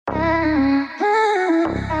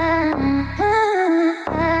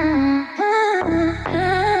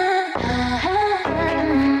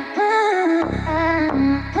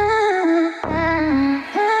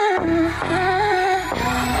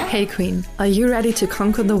Queen. Are you ready to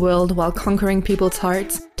conquer the world while conquering people's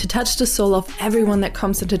hearts? To touch the soul of everyone that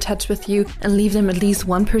comes into touch with you and leave them at least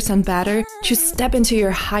 1% better? To step into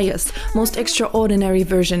your highest, most extraordinary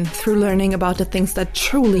version through learning about the things that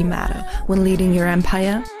truly matter when leading your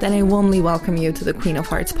empire? Then I warmly welcome you to the Queen of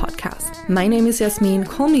Hearts podcast. My name is Yasmin,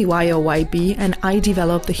 call me YOYB, and I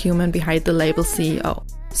develop the human behind the label CEO.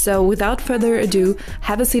 So without further ado,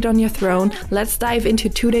 have a seat on your throne, let's dive into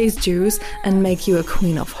today's juice and make you a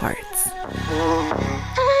Queen of Hearts.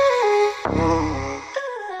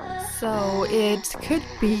 So it could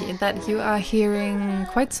be that you are hearing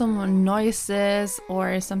quite some noises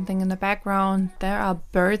or something in the background. There are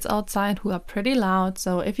birds outside who are pretty loud,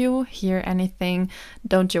 so if you hear anything,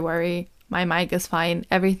 don't you worry. My mic is fine,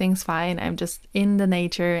 everything's fine, I'm just in the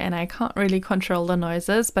nature and I can't really control the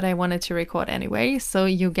noises, but I wanted to record anyway, so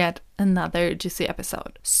you get another juicy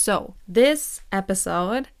episode. So, this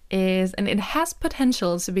episode is, and it has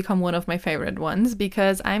potential to become one of my favorite ones,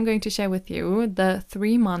 because I'm going to share with you the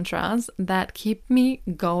 3 mantras that keep me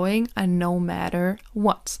going no matter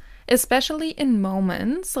what. Especially in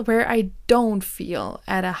moments where I don't feel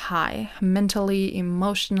at a high, mentally,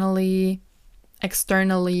 emotionally,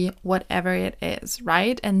 externally, whatever it is,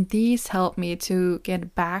 right? And these help me to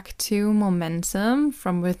get back to momentum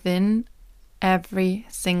from within every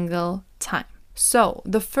single time. So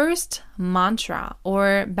the first mantra,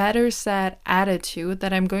 or better said attitude,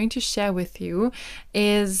 that I'm going to share with you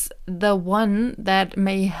is the one that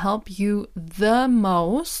may help you the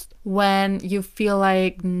most when you feel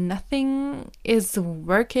like nothing is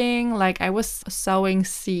working, like I was sowing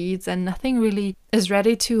seeds and nothing really is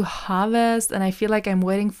ready to harvest, and I feel like I'm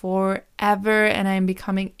waiting forever and I'm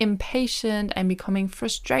becoming impatient, I'm becoming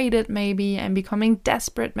frustrated maybe, I'm becoming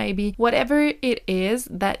desperate maybe, whatever it is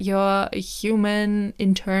that your human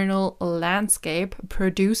internal landscape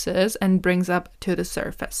produces and brings up to the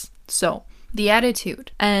surface. So the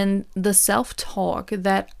attitude and the self-talk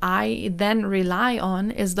that I then rely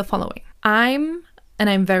on is the following. I'm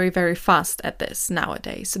very, very fast at this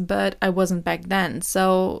nowadays, but I wasn't back then.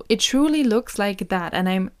 So it truly looks like that. And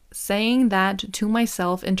I'm saying that to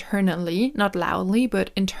myself internally, not loudly, but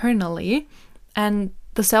internally. And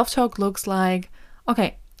the self-talk looks like,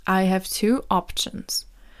 okay, I have 2 options.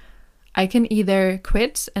 I can either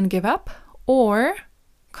quit and give up or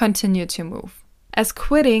continue to move. As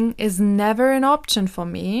quitting is never an option for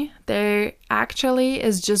me, there actually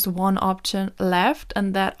is just one option left,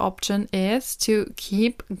 and that option is to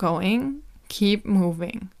keep going, keep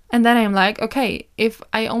moving. And then I'm like, okay, if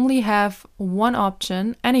I only have one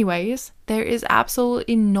option anyways, there is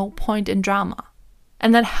absolutely no point in drama.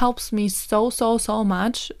 And that helps me so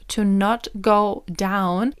much to not go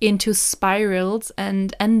down into spirals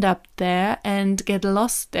and end up there and get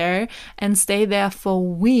lost there and stay there for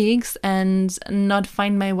weeks and not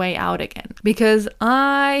find my way out again. Because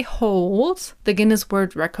I hold the Guinness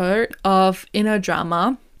World Record of inner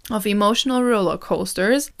drama, of emotional roller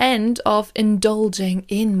coasters, and of indulging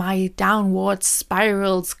in my downward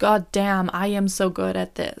spirals. God damn, I am so good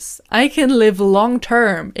at this. I can live long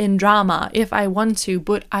term in drama if I want to,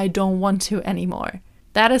 but I don't want to anymore.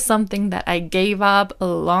 That is something that I gave up a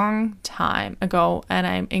long time ago, and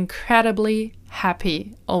I'm incredibly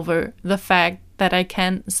happy over the fact that I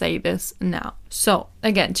can say this now. So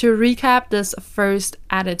again, to recap this first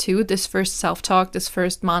attitude, this first self-talk, this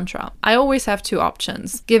first mantra, I always have 2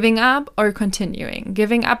 options: giving up or continuing.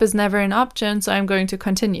 Giving up is never an option, so I'm going to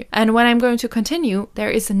continue. And when I'm going to continue, there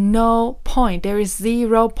is no point, there is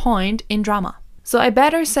 0 point in drama. So I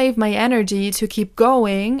better save my energy to keep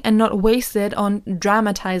going and not waste it on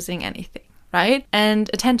dramatizing anything. Right? And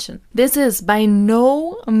attention. This is by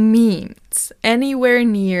no means anywhere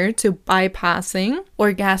near to bypassing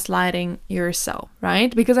or gaslighting yourself,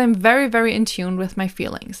 right? Because I'm very, very in tune with my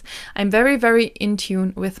feelings. I'm very, very in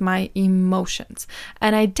tune with my emotions.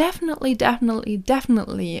 And I definitely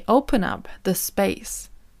open up the space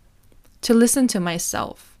to listen to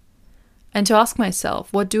myself and to ask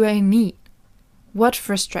myself, what do I need? What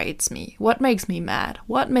frustrates me? What makes me mad?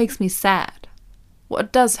 What makes me sad?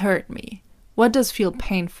 What does hurt me? What does feel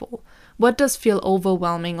painful? What does feel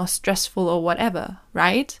overwhelming or stressful or whatever,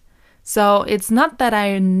 right? So it's not that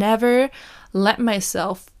I never let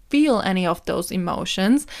myself feel any of those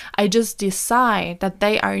emotions. I just decide that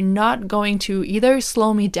they are not going to either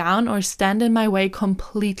slow me down or stand in my way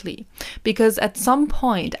completely. Because at some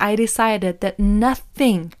point I decided that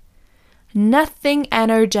nothing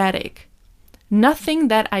energetic, nothing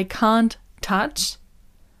that I can't touch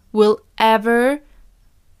will ever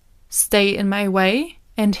stay in my way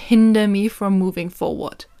and hinder me from moving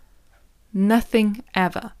forward. Nothing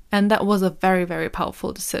ever. And that was a very, very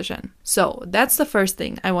powerful decision. So that's the first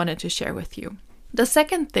thing I wanted to share with you. The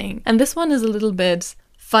second thing, and this one is a little bit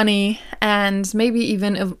funny and maybe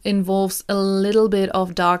even involves a little bit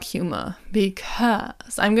of dark humor,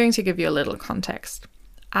 because I'm going to give you a little context.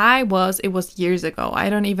 It was years ago. I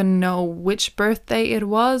don't even know which birthday it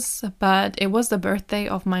was, but it was the birthday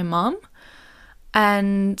of my mom,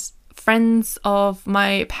 and friends of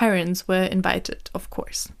my parents were invited, of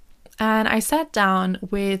course. And I sat down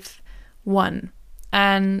with one,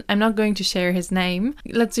 and I'm not going to share his name.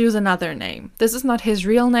 Let's use another name. This is not his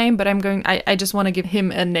real name, but I just want to give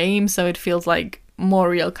him a name so it feels like more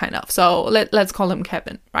real, kind of. So let's call him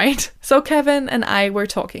Kevin, right? So Kevin and I were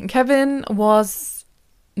talking. Kevin was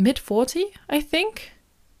mid-40, I think.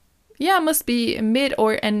 Yeah, must be mid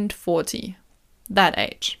or end 40, that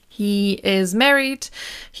age. He is married.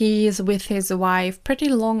 He's with his wife pretty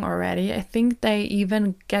long already. I think they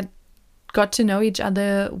even got to know each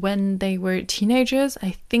other when they were teenagers.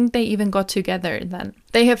 I think they even got together then.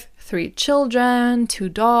 They have 3 children, 2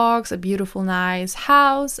 dogs, a beautiful, nice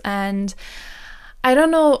house, and I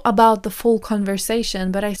don't know about the full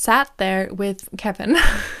conversation, but I sat there with Kevin,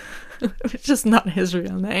 which is not his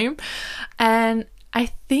real name, and I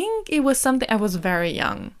think it was something. I was very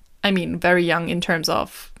young. I mean, very young in terms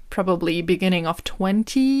of probably beginning of my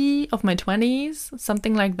 20s,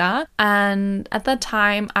 something like that. And at that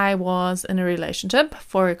time, I was in a relationship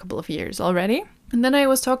for a couple of years already. And then I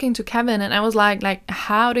was talking to Kevin, and I was like,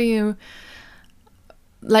 how do you,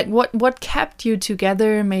 like, what kept you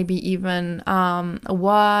together? Maybe even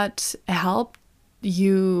what helped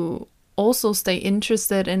you also stay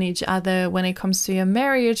interested in each other when it comes to your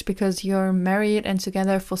marriage, because you're married and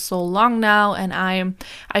together for so long now, and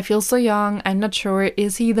I feel so young, I'm not sure,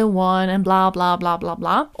 is he the one, and blah blah blah blah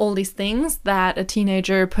blah, all these things that a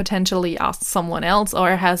teenager potentially asks someone else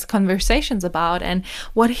or has conversations about. And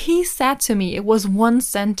what he said to me, it was one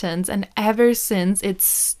sentence, and ever since it's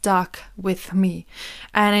stuck with me,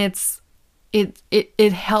 and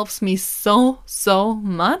it helps me so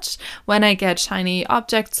much when I get shiny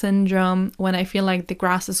object syndrome, when I feel like the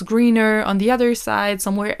grass is greener on the other side,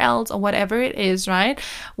 somewhere else, or whatever it is, right?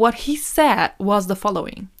 What he said was the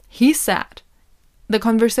following. He said, the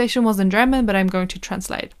conversation was in German, but I'm going to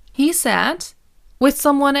translate. He said, with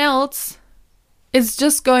someone else, it's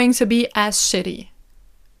just going to be as shitty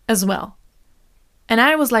as well. And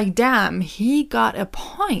I was like, damn, he got a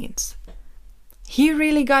point. He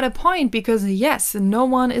really got a point, because yes, no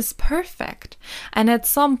one is perfect. And at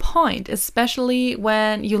some point, especially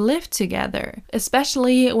when you live together,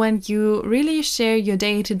 especially when you really share your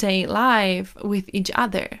day-to-day life with each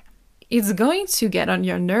other, it's going to get on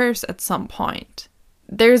your nerves at some point.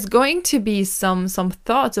 There's going to be some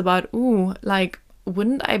thoughts about,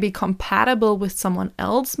 wouldn't I be compatible with someone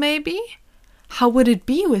else maybe? How would it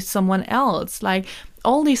be with someone else? Like,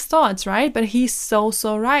 all these thoughts, right? But he's so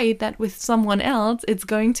right that with someone else, it's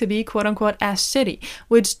going to be quote unquote as shitty,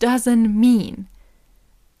 which doesn't mean,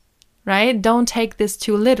 right? Don't take this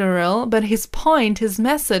too literal, but his point, his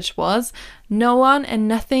message was, no one and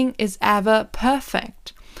nothing is ever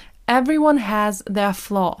perfect. Everyone has their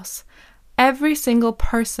flaws. Every single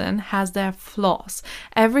person has their flaws.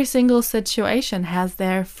 Every single situation has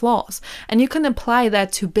their flaws. And you can apply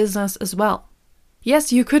that to business as well.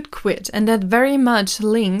 Yes, you could quit, and that very much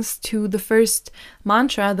links to the first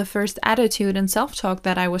mantra, the first attitude and self-talk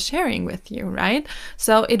that I was sharing with you, right?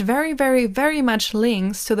 So it very, very, very much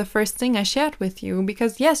links to the first thing I shared with you,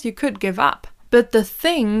 because yes, you could give up. But the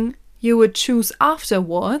thing you would choose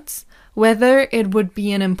afterwards, whether it would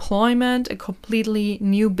be an employment, a completely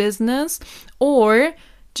new business, or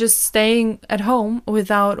just staying at home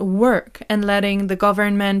without work and letting the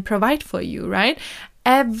government provide for you, right?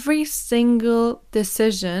 Every single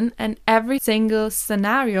decision and every single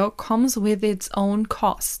scenario comes with its own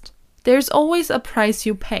cost. There's always a price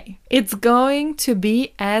you pay. It's going to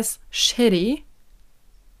be as shitty,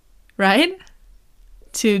 right?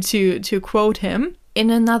 To quote him, in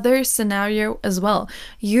another scenario as well.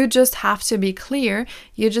 You just have to be clear.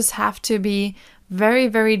 You just have to be very,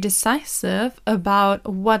 very decisive about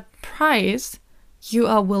what price you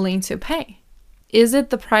are willing to pay. Is it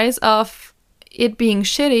the price of it being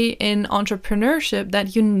shitty in entrepreneurship,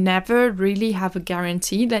 that you never really have a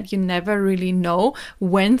guarantee, that you never really know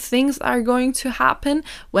when things are going to happen,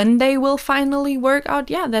 when they will finally work out?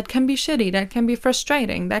 Yeah, that can be shitty, that can be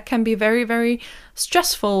frustrating, that can be very, very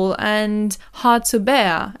stressful and hard to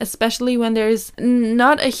bear, especially when there's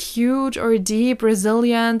not a huge or deep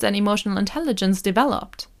resilience and emotional intelligence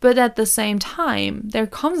developed. But at the same time, there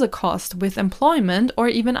comes a cost with employment or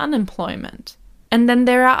even unemployment. And then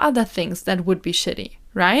there are other things that would be shitty.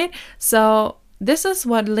 right? So this is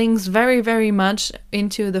what links very, very much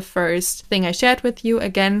into the first thing I shared with you.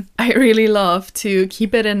 Again, I really love to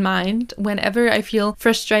keep it in mind whenever I feel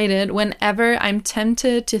frustrated, whenever I'm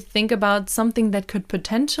tempted to think about something that could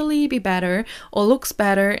potentially be better or looks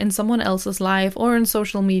better in someone else's life or in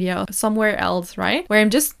social media or somewhere else, right? Where I'm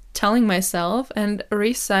just telling myself and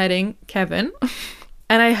reciting Kevin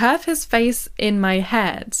and I have his face in my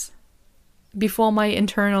head before my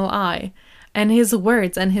internal eye. And his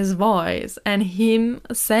words and his voice and him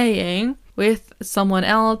saying with someone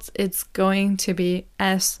else, it's going to be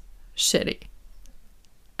as shitty.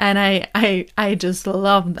 And I just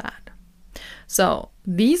love that. So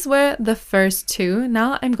these were the first two.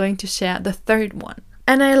 Now I'm going to share the third one.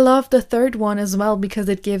 And I love the third one as well because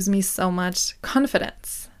it gives me so much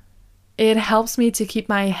confidence. It helps me to keep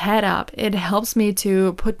my head up. It helps me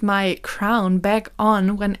to put my crown back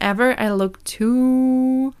on whenever I look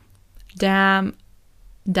too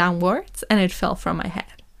downwards and it fell from my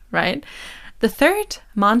head, right? The third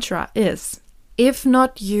mantra is, if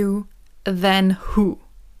not you, then who?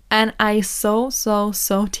 And I so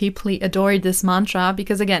deeply adore this mantra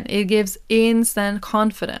because again, it gives instant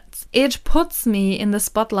confidence. It puts me in the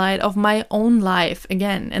spotlight of my own life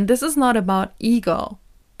again. And this is not about ego,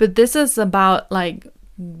 but this is about like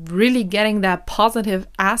really getting that positive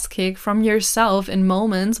ass kick from yourself in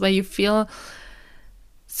moments where you feel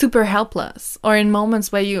super helpless, or in moments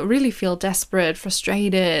where you really feel desperate,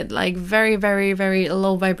 frustrated, like very, very, very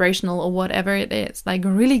low vibrational or whatever it is. Like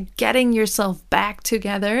really getting yourself back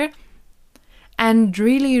together and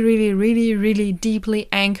really, really, really, really deeply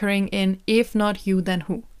anchoring in, if not you, then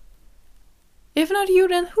who? If not you,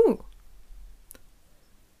 then who?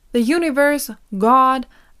 The universe, God,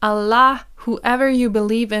 Allah, whoever you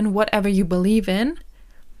believe in, whatever you believe in,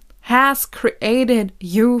 has created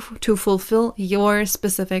you to fulfill your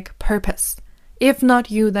specific purpose. If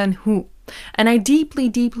not you, then who? And I deeply,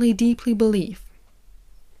 deeply, deeply believe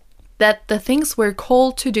that the things we're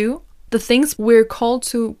called to do, the things we're called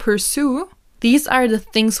to pursue, these are the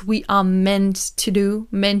things we are meant to do,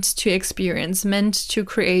 meant to experience, meant to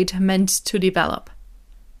create, meant to develop,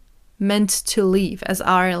 meant to leave as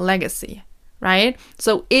our legacy, right?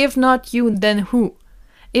 So if not you, then who?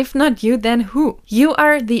 If not you, then who? You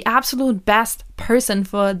are the absolute best person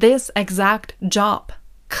for this exact job.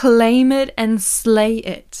 Claim it and slay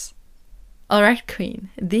it. Alright, Queen.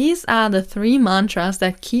 These are the 3 mantras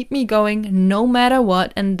that keep me going no matter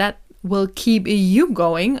what, and that will keep you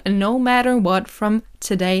going no matter what from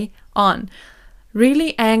today on.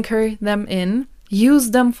 Really anchor them in.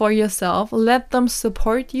 Use them for yourself. Let them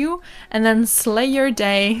support you, and then slay your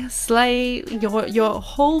day. Slay your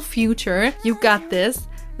whole future. You got this.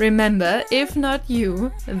 Remember, if not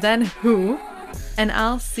you, then who? And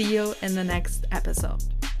I'll see you in the next episode.